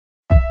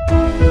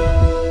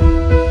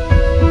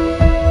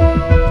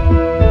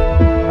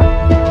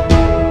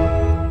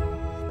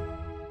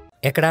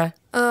ఎక్కడా?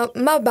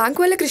 మా బ్యాంక్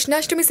వాళ్ళ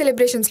కృష్ణాష్టమి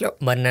సెలబ్రేషన్స్ లో.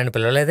 మరి నన్ను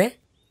పిలవలేదే?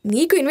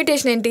 నీకు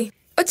ఇన్విటేషన్ ఏంటి?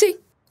 వచ్చేయ్.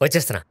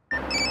 వచ్చేస్తున్నా.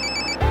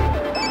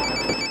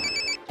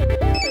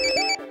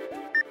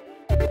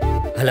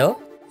 హలో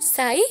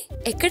సాయి,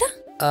 ఎక్కడ?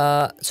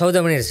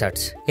 సౌదమణి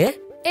రిసార్ట్స్.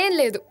 ఏం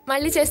లేదు,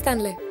 మళ్ళీ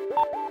చేస్తానులే.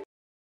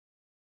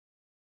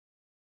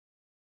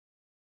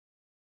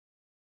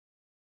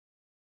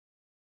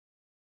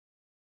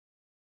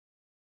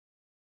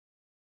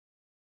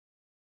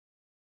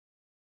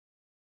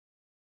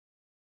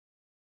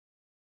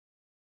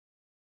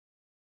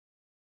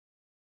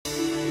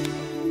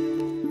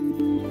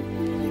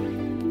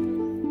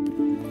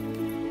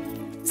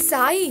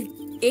 సాయి,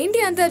 ఏంటి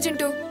అంత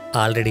అర్జెంటు?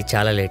 ఆల్రెడీ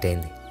చాలా లేట్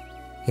అయింది.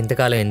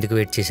 ఇంతకాలం ఎందుకు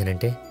వెయిట్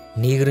చేశానంటే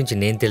నీ గురించి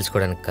నేను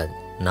తెలుసుకోవడానికి కాదు,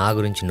 నా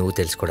గురించి నువ్వు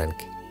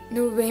తెలుసుకోవడానికి.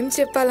 నువ్వేం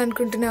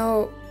చెప్పాలనుకుంటున్నావో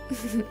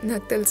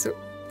నాకు తెలుసు.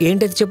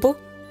 ఏంటది చెప్పు.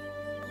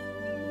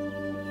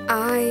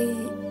 I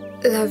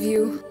love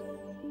you.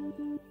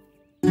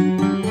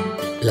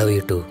 Love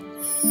you two.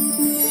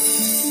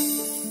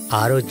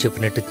 ఆ రోజు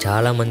చెప్పినట్టు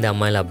చాలామంది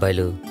అమ్మాయిల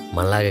అబ్బాయిలు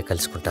మనలాగే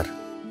కలుసుకుంటారు,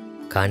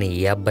 కానీ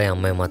ఈ అబ్బాయి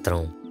అమ్మాయి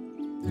మాత్రం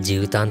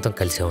జీవితాంతం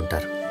కలిసే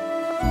ఉంటారు.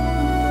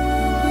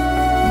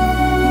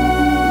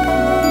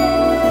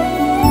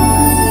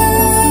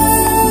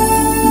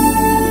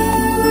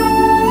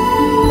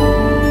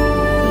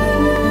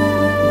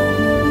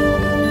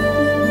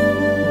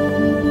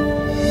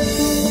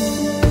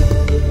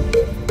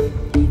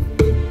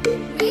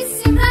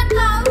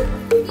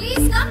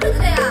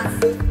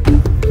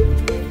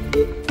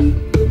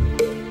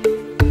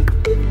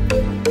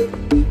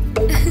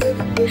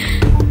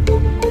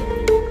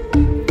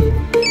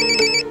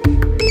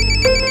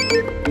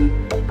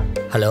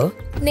 హలో,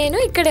 నేను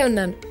ఇక్కడే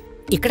ఉన్నాను.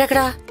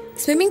 ఇక్కడెక్కడా?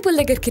 స్విమ్మింగ్ పూల్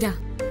దగ్గరికి రా.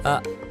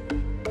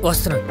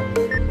 వస్తున్నా.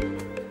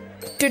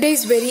 Today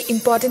is very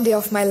important day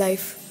of my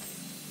life.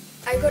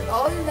 I got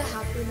all the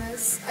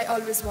happiness I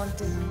always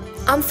wanted.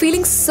 I'm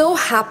feeling so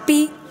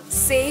happy,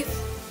 safe.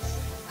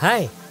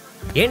 Hi,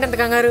 ఏంటంత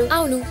కంగారు?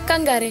 అవును,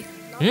 కంగారే.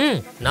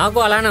 నాకు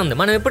అలానే ఉంది.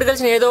 మనం ఎప్పుడు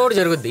కలిసిన ఏదో ఒకటి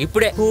జరుగుద్ది.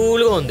 ఇప్పుడే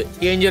కూల్గా ఉంది,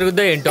 ఏం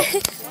జరుగుద్దో ఏంటో.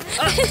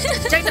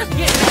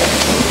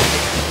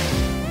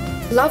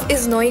 Love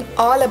is knowing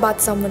all about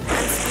someone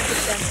and speak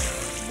with them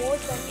more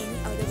than any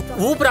other problem.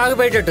 ఊపిరి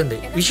ఆగిపోయేటట్టుంది.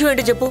 విషయం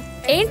ఏంటి చెప్పు.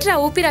 ఏంట్రా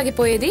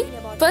ఊపిరాగిపోయేది?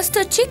 ఫస్ట్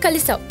వచ్చి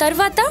కలిసావు,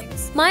 తర్వాత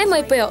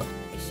మాయమైపోయావు.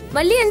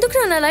 మళ్ళీ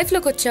ఎందుకు నా లైఫ్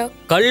లోకి వచ్చావు?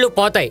 కళ్ళు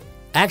పోతాయి.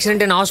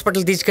 యాక్సిడెంట్ అయిన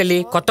హాస్పిటల్ తీసుకెళ్లి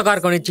కొత్త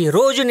కారు కొనిచ్చి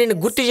రోజు నేను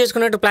గుర్తు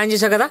చేసుకున్నట్టు ప్లాన్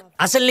చేశావు కదా.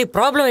 అసలు నీ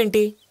ప్రాబ్లం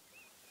ఏంటి?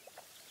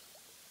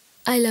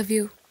 I love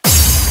you.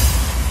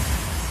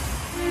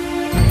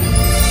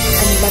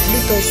 And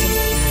lovely person.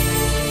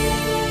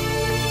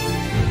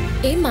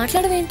 ఏం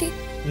మాట్లాడవేంటి?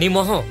 నీ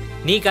మొహం.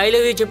 నీకు ఐ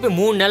లవ్ యూ చెప్పి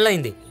 3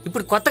 నెలలైంది.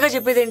 ఇప్పుడు కొత్తగా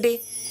చెప్పేదేంటి?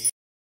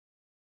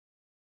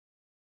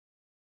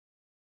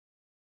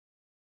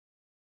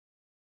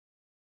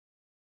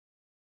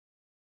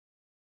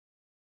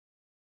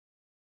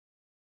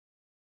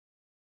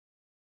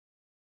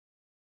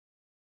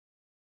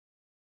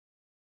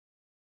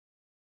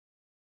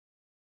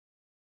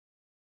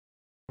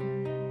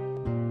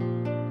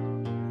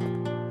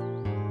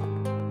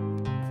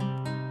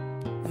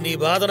 నీ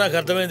బాధ నాకు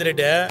అర్థమైంది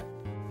రెడ్డా.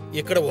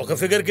 ఇక్కడ ఒక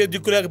ఫిగర్ కే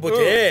దిక్కు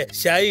లేకపోతే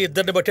సాయి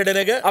ఇద్దరిని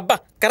పట్టాడనేగా. అబ్బా,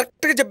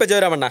 కరెక్ట్ గా చెప్పే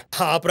జయరామన్న.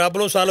 ఆ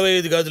ప్రాబ్లం సాల్వ్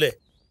అయ్యేది కాదులే.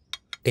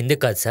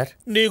 ఎందుకు కాదు సార్?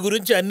 నీ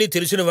గురించి అన్నీ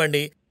తెలిసిన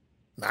వాడిని.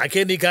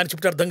 నాకే నీ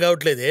కాన్సెప్ట్ అర్థం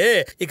కావట్లేదే.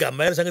 ఇక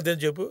అమ్మాయిల సంగతి ఏం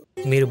చెప్పు.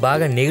 మీరు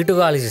బాగా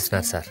నెగిటివ్గా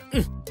ఆలోచిస్తున్నారు సార్.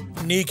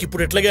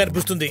 నీకిప్పుడు ఎట్లాగే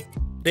అనిపిస్తుంది.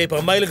 రేపు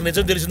అమ్మాయిలకు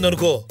నిజం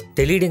తెలిసిందనుకో.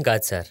 తెలియడం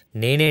కాదు సార్,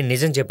 నేనే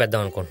నిజం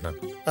చెప్పేద్దాం అనుకుంటున్నాను.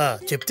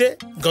 చెప్తే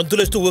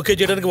గంతులేస్తూ ఓకే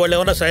చేయడానికి వాళ్ళు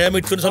ఏమన్నా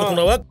సయామిట్ ఫ్రెండ్స్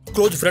అనుకున్నావా,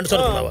 క్లోజ్ ఫ్రెండ్స్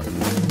అనుకున్నావా?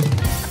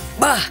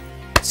 బా,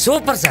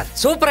 సూపర్ సార్,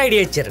 సూపర్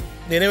ఐడియా ఇచ్చారు.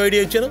 నేనేం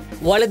ఐడియా ఇచ్చాను?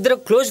 వాళ్ళిద్దరు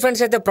క్లోజ్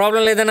ఫ్రెండ్స్ అయితే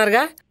ప్రాబ్లం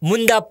లేదన్నారుగా,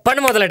 ముందు ఆ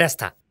పని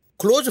మొదలెట్టేస్తా.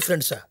 క్లోజ్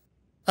ఫ్రెండ్సా?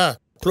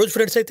 క్లోజ్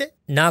ఫ్రెండ్స్ అయితే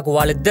నాకు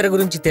వాళ్ళిద్దరి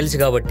గురించి తెలుసు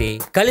కాబట్టి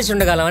కలిసి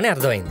ఉండగలమని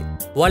అర్థమైంది.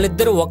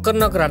 వాళ్ళిద్దరూ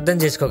ఒకరినొకరు అర్థం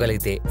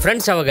చేసుకోగలిగితే,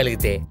 ఫ్రెండ్స్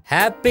అవ్వగలిగితే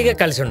హ్యాపీగా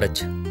కలిసి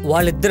ఉండొచ్చు.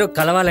 వాళ్ళిద్దరూ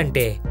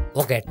కలవాలంటే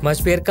ఒక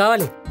అట్మాస్ఫియర్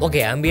కావాలి, ఒక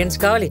అంబియన్స్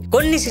కావాలి,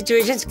 కొన్ని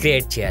సిచ్యువేషన్స్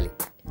క్రియేట్ చేయాలి.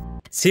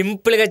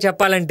 సింపుల్ గా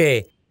చెప్పాలంటే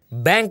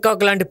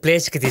బ్యాంకాక్ లాంటి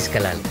ప్లేస్ కి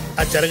తీసుకెళ్ళాలి.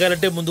 అది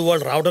జరగాలంటే ముందు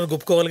వాళ్ళు రావడానికి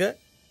ఒప్పుకోవాలిగా.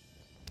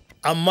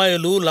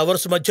 అమ్మాయిలు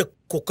లవర్స్ మధ్య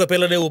కుక్క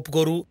పిల్లనే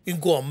ఒప్పుకోరు,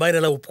 ఇంకో అమ్మాయిని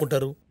ఎలా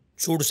ఒప్పుకుంటారు?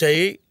 చూడు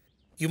సాయి,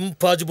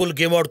 ఇంపాసిబుల్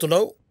గేమ్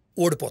ఆడుతున్నావు,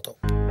 ఓడిపోతావు.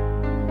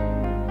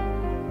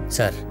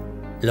 సార్,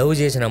 లవ్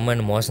చేసిన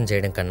అమ్మాయిని మోసం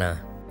చేయడం కన్నా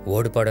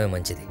ఓడిపోవడమే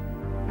మంచిది.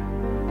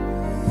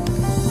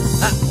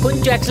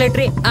 కొంచెం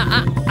యాక్సిలేటరీ.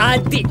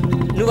 అది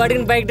నువ్వు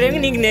అడిగిన బైక్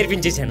డ్రైవింగ్ నీకు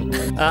నేర్పించేశాను.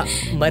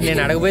 మరి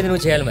నేను అడగబోయేది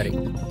నువ్వు చేయాలి. మరి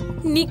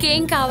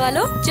నీకేం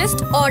కావాలో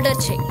జస్ట్ ఆర్డర్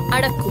చేయి,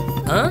 అడక్కు.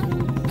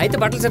 అయితే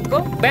బట్టలు సర్దుకో,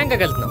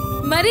 బ్యాంకాక్ వెళ్తున్నావు.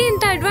 మరి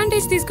ఇంత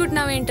అడ్వాంటేజ్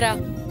తీసుకుంటున్నావేంట్రా?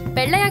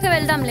 పెళ్ళయ్యాక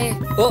వెళ్దాంలే.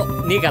 ఓ,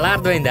 నీకు అలా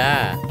అర్థమైందా?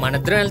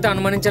 మనిద్దరం వెళ్తే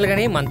అనుమానించాలి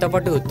కానీ మనతో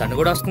పాటు తను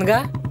కూడా వస్తుందిగా.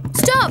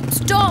 Stop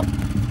stop.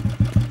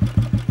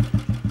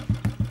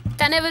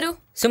 తనెవరు?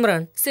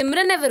 సిమ్రాన్.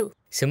 సిమ్రన్ ఎవరు?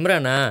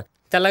 సిమ్రానా?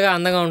 తెల్లగా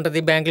అందంగా ఉంటది,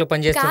 బ్యాంక్ లో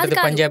పనిచేస్తుంటది,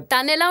 పంజాబ్.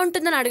 తను ఎలా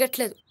ఉంటుందని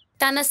అడగట్లేదు,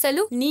 తన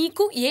అసలు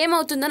నీకు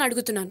ఏమవుతుందని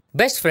అడుగుతున్నాను.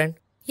 Best friend.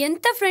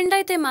 ఎంత ఫ్రెండ్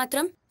అయితే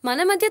మాత్రం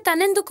మన మధ్య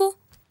తనెందుకు?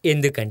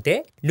 ఎందుకంటే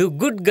నువ్వు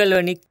గుడ్ గర్ల్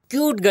అని,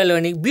 క్యూట్ గర్ల్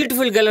అని,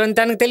 బ్యూటిఫుల్ గర్ల్ అని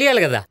తనకు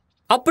తెలియాలి కదా.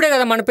 అప్పుడే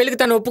కదా మన పెళ్లికి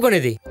తను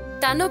ఒప్పుకునేది.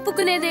 తను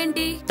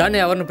ఒప్పుకునేదేంటి? తను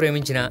ఎవరిని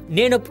ప్రేమించినా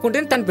నేను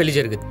ఒప్పుకుంటేనే తన పెళ్లి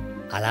జరుగుతుంది.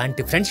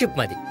 అలాంటి ఫ్రెండ్షిప్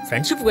మాది.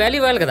 ఫ్రెండ్షిప్ వాల్యూ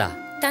ఇవ్వాలి కదా.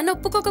 తను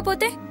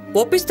ఒప్పుకోకపోతే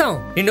ఒప్పిస్తాం.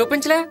 నిన్ను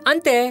ఒప్పించలే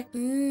అంతే.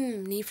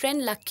 నీ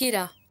ఫ్రెండ్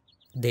లక్కీరా.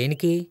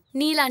 దేనికి?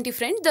 నీలాంటి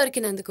ఫ్రెండ్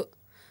దొరికినందుకు.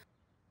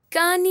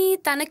 కానీ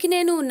తనకి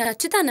నేను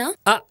నచ్చుతానా?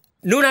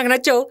 నువ్వు నాకు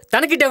నచ్చావు,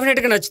 తనకి డెఫినెట్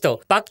గా నచ్చుతావు.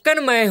 పక్కన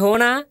మై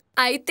హోనా.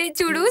 అయితే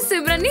చూడు,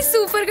 సిమ్రన్ని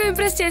సూపర్ గా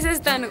ఇంప్రెస్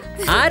చేసేస్తాను.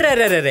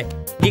 అరే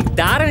నీకు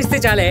దారం ఇస్తే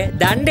చాలే,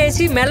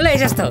 దండేసి మెల్ల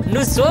వేసేస్తావు.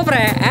 నువ్వు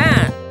సూపరే.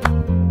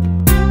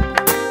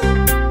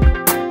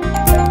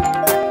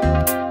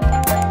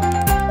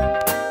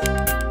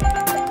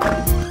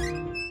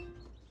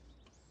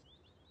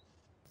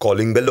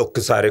 కాలింగ్ బెల్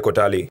ఒక్కసారి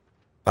కొట్టాలి,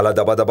 అలా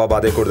దబా దబా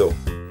బాధేకూడదు.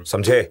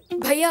 సమझे?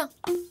 భయ్యా.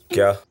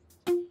 क्या?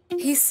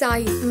 He's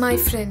Sai, my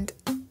friend.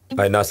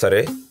 అయినా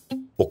సరే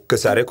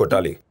ఒక్కసారి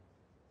కొట్టాలి.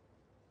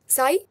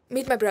 Sai,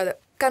 meet my brother,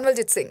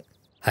 Kanwaljit Singh.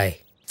 Hi.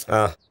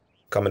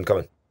 Come on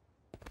come on.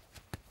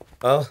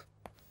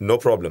 No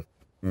problem.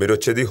 మీరు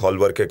వచ్చేది హాల్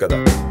వర్కే కదా.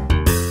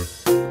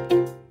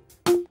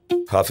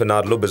 హాఫ్ అన్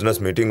అవర్లో బిజినెస్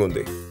మీటింగ్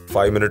ఉంది.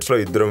 5 minutesలో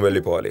ఇద్దరం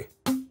వెళ్ళిపోవాలి.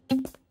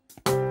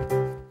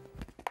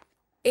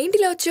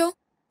 ఏంటిలా వచ్చావు?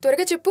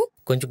 త్వరగా చెప్పు.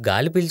 కొంచెం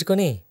గాలి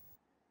పీల్చుకొని.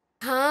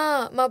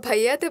 మా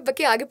భయ్యా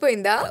దెబ్బకి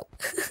ఆగిపోయిందా?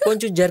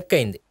 కొంచెం జర్క్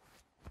అయింది.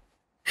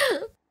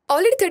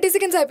 ఆల్రెడీ 30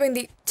 seconds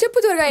అయిపోయింది. చెప్పు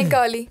త్వరగా, ఏం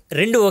కావాలి?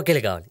 2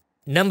 ఓకేలు కావాలి.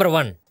 నెంబర్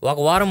 1, ఒక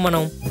వారం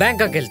మనం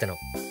బ్యాంకాక్ వెళ్తున్నాం.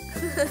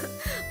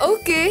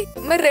 ఓకే,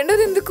 మరి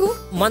రెండోది ఎందుకు?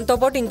 మనతో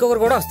పాటు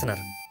ఇంకొకరు కూడా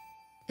వస్తున్నారు.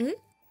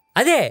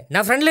 అదే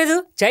నా ఫ్రెండ్ లేదు,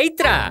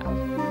 చైత్ర.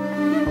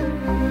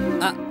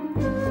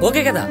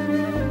 ఓకే కదా?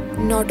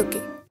 Not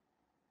okay.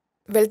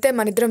 వెళ్తే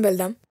మనిద్దరం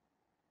వెళ్దాం,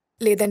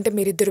 లేదంటే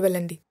మీరిద్దరు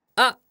వెళ్ళండి.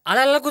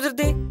 అలా ఎలా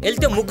కుదిరితే?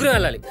 వెళ్తే ముగ్గురు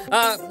వెళ్ళాలి.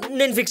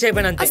 నేను ఫిక్స్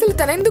అయిపోయినా. అసలు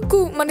తనెందుకు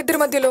మనిద్దరి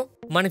మధ్యలో?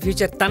 మన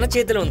ఫ్యూచర్ తన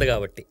చేతిలో ఉంది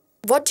కాబట్టి.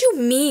 What you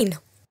mean?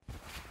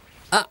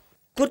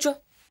 కూర్చో,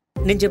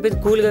 నేను చెప్పేది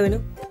కూల్గా విను.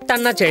 తన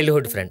నా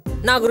చైల్డ్హుడ్ ఫ్రెండ్.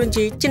 నా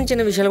గురించి చిన్న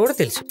చిన్న విషయాలు కూడా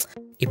తెలుసు.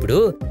 ఇప్పుడు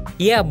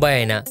ఏ అబ్బాయి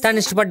అయినా తను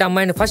ఇష్టపడ్డ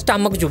అమ్మాయిని ఫస్ట్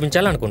అమ్మకు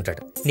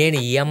చూపించాలనుకుంటాడు. నేను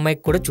ఈ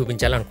అమ్మాయికి కూడా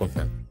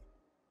చూపించాలనుకుంటున్నాను.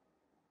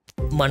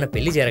 మన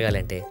పెళ్లి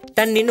జరగాలంటే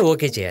తను నిన్ను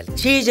ఓకే చేయాలి.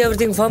 She is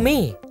everything for me.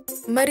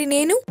 మరి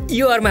నేను?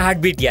 You are my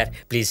heart beat యార్.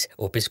 Please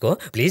ఒప్పించుకో,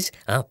 please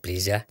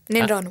please.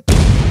 నేను రాను.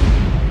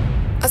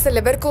 అసలు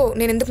ఎవరికో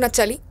నేను ఎందుకు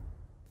నచ్చాలి?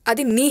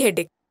 అది నీ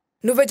హెడేక్.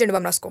 నువ్వే జెండు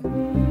బామ్ రాసుకో.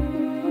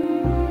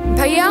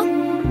 భయ్యా,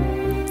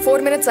 4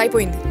 minutes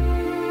అయిపోయింది.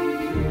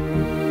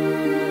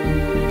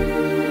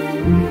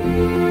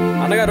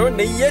 అన్నగారు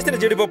నెయ్యి వేసిన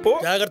జీడిపప్పు.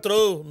 జాగ్రత్తలు,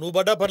 నువ్వు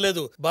పడ్డా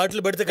పర్లేదు,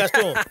 బాటిల్ పెడితే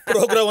కష్టం.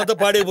 ప్రోగ్రామ్ అంతా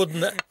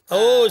పాడైపోతుందా?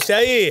 ఓ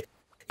సాయి,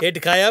 ఏటి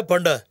కాయ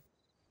పండ?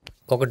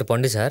 ఒకటి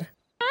పండు సార్,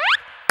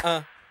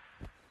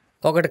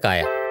 ఒకటి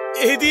కాయ.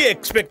 ఇది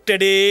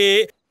ఎక్స్పెక్టెడే.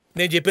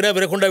 నేను చెప్పినా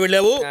వినకుండా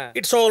వెళ్ళావు.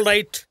 It's all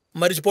right.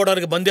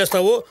 మర్చిపోవడానికి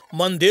మందేస్తావు,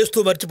 మందేస్తూ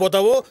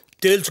మర్చిపోతావు.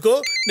 తేల్చుకో,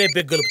 నేను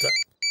పెగ్గలుపుతా.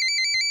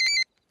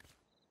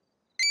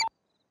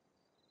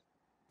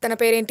 తన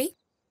పేరేంటి?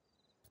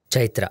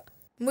 చైత్ర.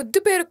 ముద్దు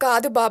పేరు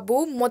కాదు బాబు,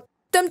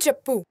 మొత్తం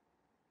చెప్పు.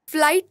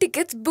 ఫ్లైట్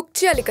టికెట్స్ బుక్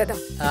చేయాలి కదా.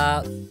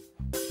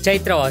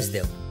 చైత్ర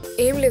వాసుదేవ్.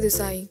 ఏం లేదు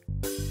సాయి,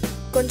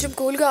 కొంచెం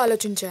కూల్గా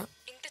ఆలోచించా.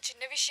 ఇంత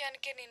చిన్న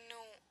విషయానికే నిన్ను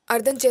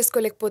అర్థం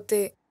చేసుకోలేకపోతే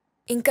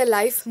ఇంకా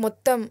లైఫ్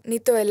మొత్తం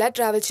నీతో ఎలా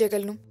ట్రావెల్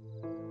చేయగలను?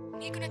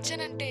 నీకు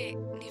నచ్చానంటే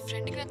నీ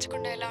ఫ్రెండ్కి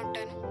నచ్చకుండా ఎలా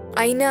ఉంటాను?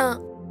 అయినా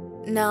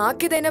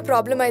నాకేదైనా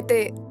ప్రాబ్లం అయితే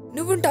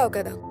నువ్వుంటావు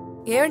కదా,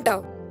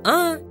 ఏమంటావు?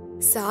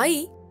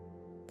 సాయి,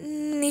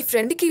 నీ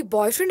ఫ్రెండ్కి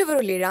బాయ్ ఫ్రెండ్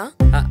ఎవరు లేరా?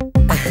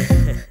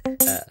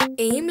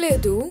 ఏం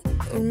లేదు,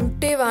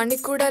 ఉంటే వాణ్ణి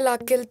కూడా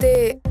లాక్కెళ్తే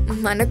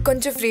మనకు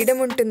కొంచెం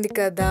ఫ్రీడమ్ ఉంటుంది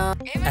కదా.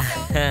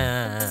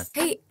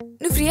 హే,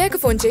 నువ్వు ఫ్రీ అయ్యాక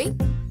ఫోన్ చేయి,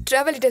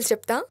 ట్రావెల్ డీటెయిల్స్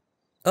చెప్తా.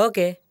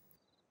 ఓకే.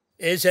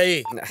 ఏ సాయి,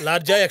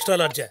 లార్జా ఎక్స్ట్రా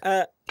లార్జా?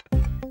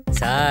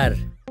 సార్,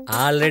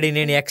 ఆల్రెడీ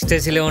నేను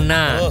ఎక్స్ట్రెస్లో ఉన్నా.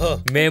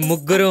 మేము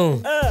ముగ్గురు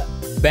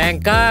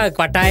బ్యాంకాక్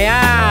పటాయా.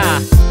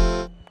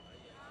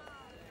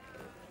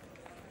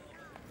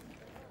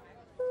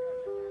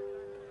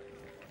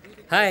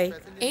 హాయ్.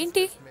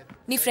 ఏంటి,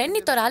 నీ ఫ్రెండ్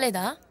నీతో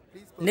రాలేదా?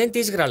 నేను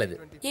తీసుకురాలేదు.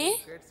 ఏ?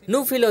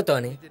 నువ్వు ఫీల్ అవుతావు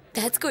అని.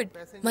 That's good.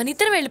 మన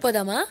ఇద్దరం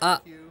వెళ్ళిపోదామా?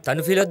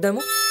 తను ఫీల్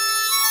అవుద్దాము.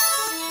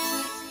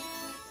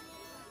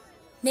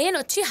 నేను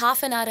వచ్చి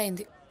 1/2 hour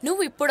అయింది,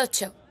 నువ్వు ఇప్పుడు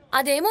వచ్చావు.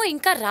 అదేమో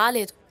ఇంకా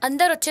రాలేదు.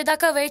 అందరు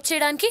వచ్చేదాకా వెయిట్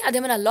చేయడానికి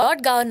అదేమన్నా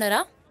లార్డ్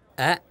గవర్నరా?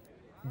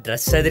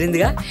 డ్రెస్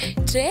చదిరిందిగా.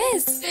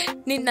 డ్రెస్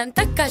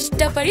నిన్నంతా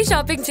కష్టపడి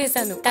షాపింగ్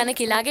చేశాను.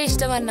 తనకి ఇలాగే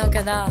ఇష్టం అన్నావు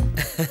కదా.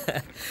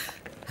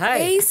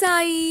 హాయ్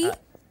సాయి.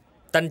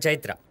 తను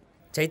చైత్ర.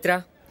 చైత్ర,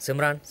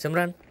 సిమ్రాన్,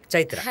 సిమ్రాన్,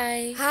 చైత్ర.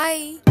 హాయ్.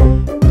 హాయ్.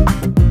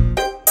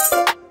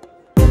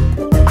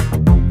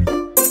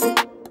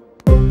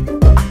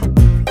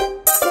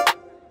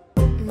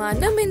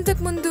 మనం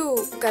ఇంతకు ముందు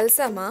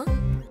కలిసామా?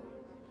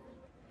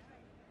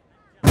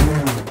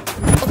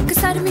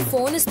 ఒక్కసారి మీ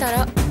ఫోన్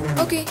ఇస్తారా?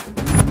 ఓకే.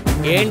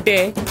 ఏంటే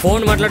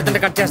ఫోన్ మాట్లాడుతుంటే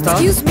కట్ చేస్తావు?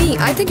 Excuse me,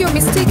 I think you are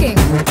mistaking.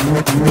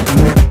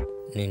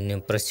 నిన్ను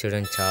ఇంప్రెస్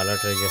చేయడం చాలా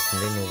ట్రై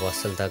చేస్తుంది. నువ్వు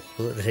అసలు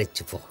తక్కువ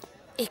రెచ్చిపో.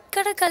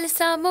 ఎక్కడ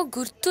కలిసామో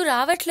గుర్తు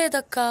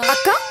రావట్లేదక్క.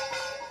 అక్క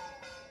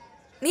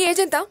నీ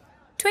ఏజ్ ఎంత?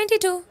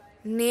 22.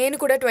 నేను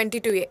కూడా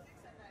 22.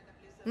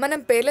 మనం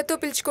పేర్లతో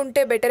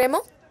పిలుచుకుంటే బెటర్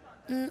ఏమో.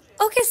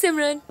 ఓకే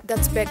సిమ్రన్.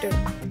 That's better.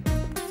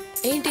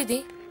 ఏంటిది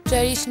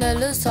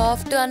ట్రెడిషనల్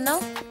సాఫ్ట్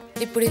అన్నావు,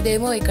 ఇప్పుడు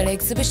ఇదేమో ఇక్కడ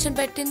ఎగ్జిబిషన్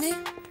పెట్టింది.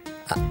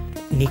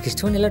 నీకు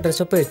ఇష్టం ఇలా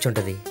డ్రెస్ అప్ వచ్చి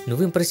ఉంటుంది.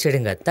 నువ్వు ఇంప్రెస్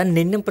చేయడం కాదు, తను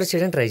నిన్ను ఇంప్రెస్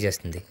చేయడం ట్రై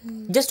చేస్తుంది.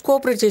 జస్ట్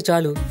కోఆపరేట్ చేయి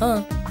చాలు.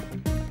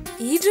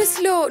 ఈ డ్రెస్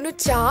లో నువ్వు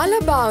చాలా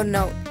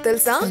బాగున్నావు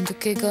తెలుసా.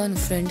 అందుకేగా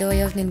నువ్వు ఫ్రెండ్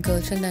అయ్యావు, నేను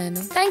గర్ల్ ఫ్రెండ్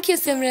అయ్యాను. Thank you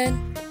Simran.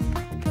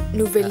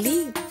 నువ్వు వెళ్ళి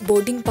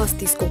బోర్డింగ్ పాస్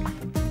తీసుకో.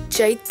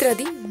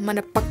 చైత్రది మన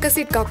పక్క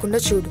సీట్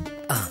కాకుండా చూడు.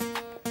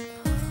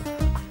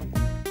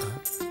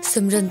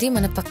 సిమ్రన్ది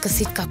మన పక్క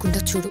సీట్ కాకుండా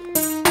చూడు.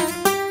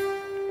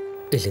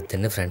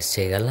 వీళ్ళిద్దరిని ఫ్రెండ్స్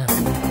చేయగలనా?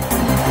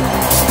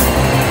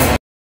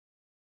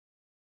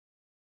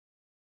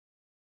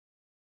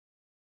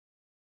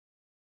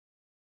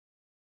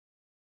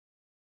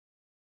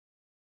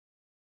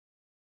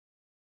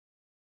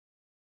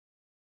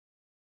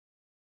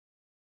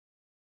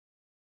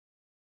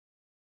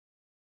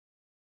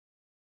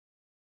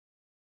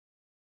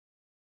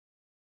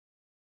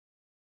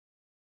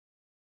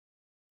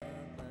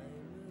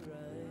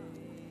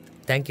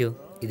 Thank you.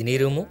 ఇది నీ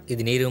రూము,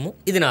 ఇది నీ రూము,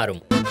 ఇది నా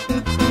రూము.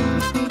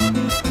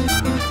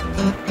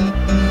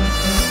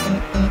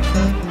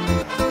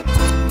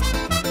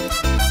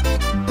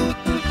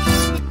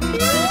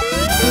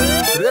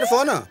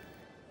 ఫోన్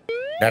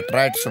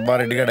డెట్రాయిట్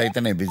సుబ్బారెడ్డి గారు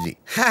అయితేనే busy.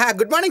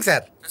 Good morning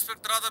sir.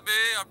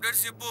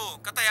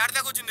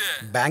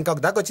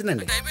 Bangkok దాకా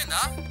వచ్చిందండి.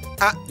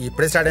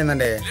 ఇప్పుడే స్టార్ట్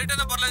అయిందండి.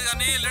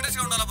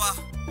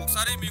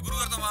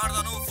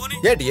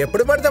 ఏంటి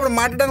ఎప్పుడు పడితే అప్పుడు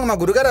మాట్లాడడానికి మా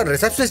గురుగారు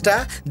రిసెప్షనిస్టా,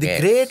 the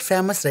great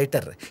famous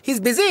writer.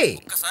 He's busy.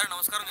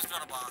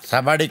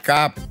 సబాడి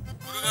cap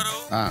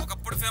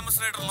ఒకప్పుడు ఫేమస్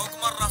రైటర్ లవ్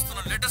కుమార్ రాస్తున్న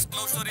లేటెస్ట్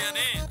లవ్ స్టోరీ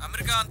అని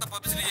అమెరికా అంతా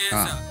పబ్లిసిటీ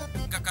చేశా.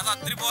 ఇంకా కథ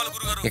అత్రిపోవాలి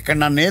గురుగారు. ఇక్కడ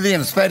నన్ను ఏది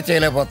inspire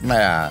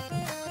చేయలేకపోతున్నాయా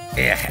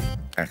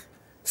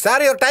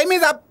sir? Your time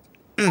is up.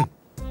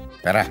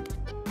 ఎరా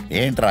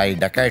ఏంట్రా ఈ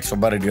డకాయిట్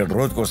సుబ్బారెడ్డి గారు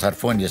రోజుకోసారి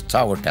ఫోన్ చేసి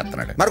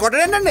చావొట్టేస్తున్నాడు. మరి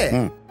కొట్టడేంటండి,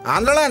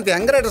 ఆంధ్రలో అంత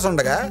యంగ్ రైటర్స్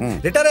ఉండగా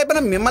రిటైర్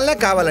అయిపోయినా మిమ్మల్నే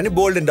కావాలని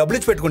బోల్డ్ డబ్బులు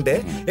ఇచ్చి పెట్టుకుంటే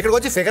ఇక్కడికి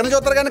వచ్చి ఫిగర్ని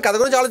చూస్తారు కానీ కథ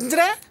గురించి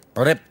ఆలోచించరా?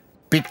 ఒరే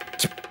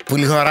పిచ్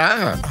పులిహోరా,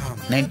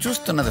 నేను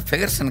చూస్తున్నది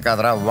ఫిగర్స్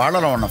కాదరా,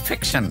 వాళ్ళలో ఉన్న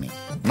ఫిక్షన్ ని,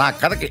 నా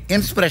కథకి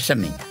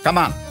ఇన్స్పిరేషన్ ని.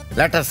 Come on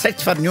let us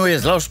search for new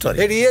age love story.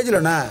 ఈ ఏజ్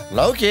లోనా?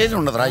 లవ్ కి ఏజ్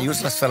ఉండదురా,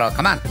 యూస్లెస్ ఫెలో.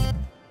 కమాన్.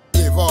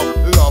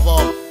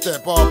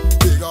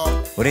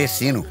 ఒరే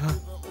scene,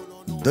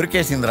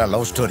 దొరికేసిందిరా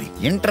love story.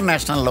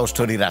 International love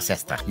story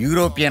రాసేస్తా.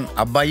 European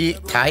అబ్బాయి,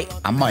 థాయ్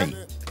అమ్మాయి,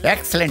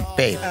 ఎక్సలెంట్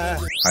పేర్.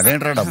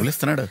 అదేంట్రా డబ్బులు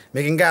ఇస్తున్నాడు?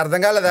 మీకు ఇంకా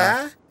అర్థం కాలేదా?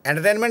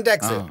 Entertainment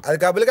tax. అది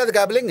కబులింగ్, అది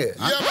కబులింగ్.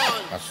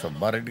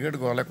 సుబ్బారెడ్డి గడు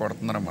గోలే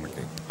కొడుతున్నారా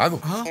మనకి. ఆగు.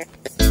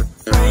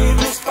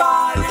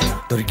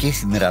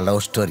 దొరికేసిందిరా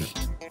లవ్ స్టోరీ.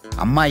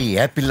 అమ్మాయి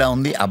యాపిల్ లా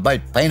ఉంది, అబ్బాయి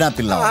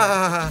పైనాపిల్ లా ఉంది.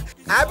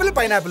 Apple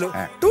pineapple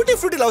tutti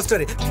frutti love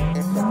story.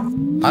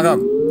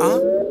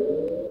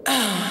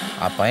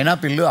 ఆ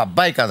పైనాపిల్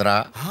అబ్బాయి కదరా,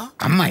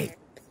 అమ్మాయి.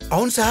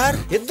 అవును సార్,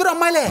 ఇద్దరు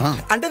అమ్మాయిలే.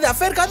 అంటే ది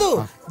అఫైర్ కాదు,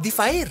 ది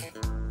ఫైర్.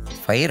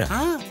 ఫైర్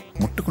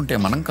ముట్టుకుంటే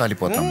మనం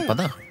కాలిపోతాం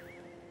పదా.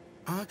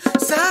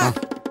 Sir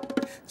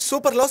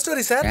super love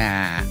story sir.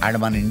 ఆడ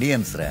మన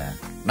ఇండియన్స్ రా,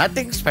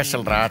 నథింగ్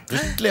స్పెషల్ రా,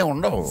 ట్విస్ట్లే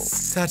ఉండవు.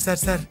 సార్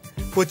సార్ సార్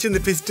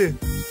వచ్చింది ట్విస్ట్.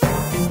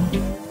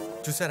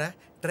 చూసారా,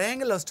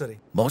 ట్రయాంగిల్ లవ్ స్టోరీ.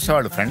 బహుశా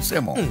వాళ్ళు ఫ్రెండ్స్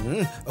ఏమో.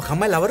 ఒక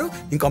అమ్మాయి లవరు,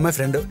 ఇంకో అమ్మాయి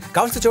ఫ్రెండ్.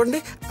 కావాల్సి చూడండి,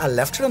 ఆ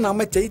లెఫ్ట్ సైడ్ ఉన్న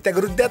అమ్మాయి చెయ్యి తెగ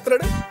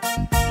రుద్దేస్తున్నాడు.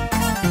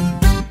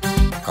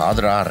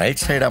 కాదురా,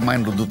 రైట్ సైడ్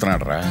అమ్మాయిని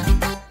రుద్దుతున్నాడు రా.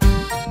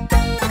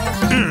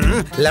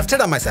 లెఫ్ట్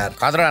సైడ్ అమ్మాయి సార్.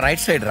 కాదురా,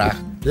 రైట్ సైడ్ రా.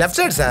 Left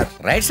side sir.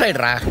 Right side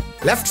రా.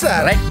 Left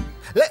sir. రైట్.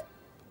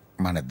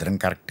 మన ఇద్దరం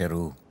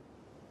కరెక్టరు.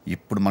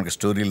 ఇప్పుడు మనకు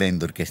స్టోరీ లైన్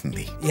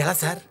దొరికేసింది. ఎలా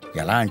సార్?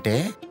 ఎలా అంటే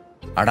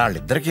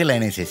ఆడాళ్ళిద్దరికీ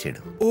లైన్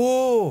వేసేసాడు.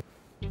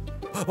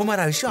 ఓ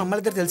మరి ఆ విషయం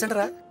అమ్మాయిద్దరు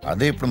తెలుసంటారా?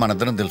 అదే ఇప్పుడు మన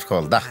ఇద్దరం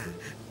తెలుసుకోవాలదా.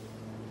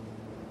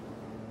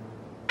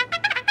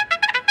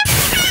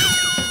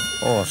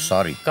 ఓ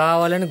సారీ.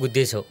 కావాలని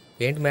గుద్దేశావు.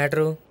 ఏంటి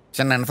మ్యాటరు?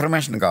 చిన్న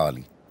ఇన్ఫర్మేషన్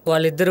కావాలి.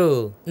 వాళ్ళిద్దరూ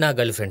నా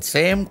girl friends.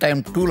 Same time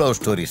 2 love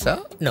స్టోరీసా?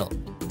 No,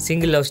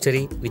 single love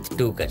story with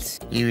 2 girls.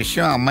 ఈ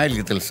విషయం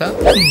అమ్మాయిలకి తెలుసా?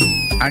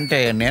 అంటే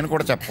నేను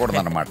కూడా చెప్పకూడదు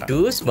అనమాట. Two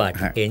smart.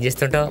 ఏం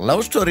చేస్తుంటావు?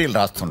 లవ్ స్టోరీలు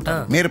రాస్తుంటా.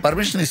 మీరు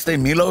పర్మిషన్ ఇస్తే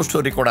మీ లవ్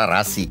స్టోరీ కూడా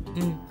రాసి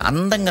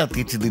అందంగా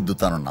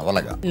తీర్చిదిద్దుతాను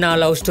నవలగా. నా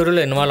లవ్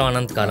స్టోరీలో ఇన్వాల్వ్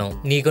అన్నంత కాలం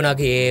నీకు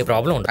నాకు ఏ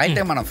ప్రాబ్లం ఉండదు.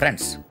 అయితే మనం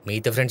ఫ్రెండ్స్.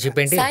 మీతో ఫ్రెండ్షిప్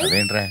ఏంటి?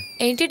 అదేంట్రా?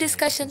 ఏంటి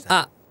డిస్కషన్?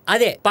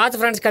 అదే పాత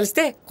ఫ్రెండ్స్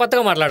కలిస్తే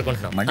కొత్తగా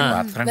మాట్లాడుకుంటున్నాం.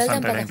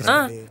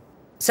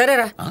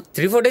 సరేరా,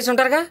 3-4 days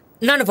ఉంటారుగా,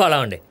 నన్ను ఫాలో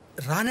అవ్వండి.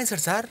 రానే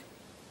సార్.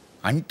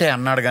 అంటే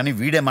అన్నాడు గాని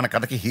వీడే మన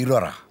కథకి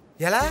హీరోరా.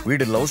 ఎలా?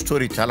 వీడి లవ్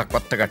స్టోరీ చాలా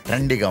కొత్తగా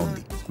ట్రెండీగా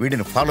ఉంది.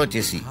 వీడిని ఫాలో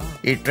చేసి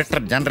ఈ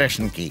ట్విట్టర్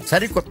జనరేషన్ కి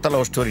సరికొత్త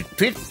లవ్ స్టోరీ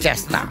ట్వీట్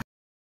చేస్తా.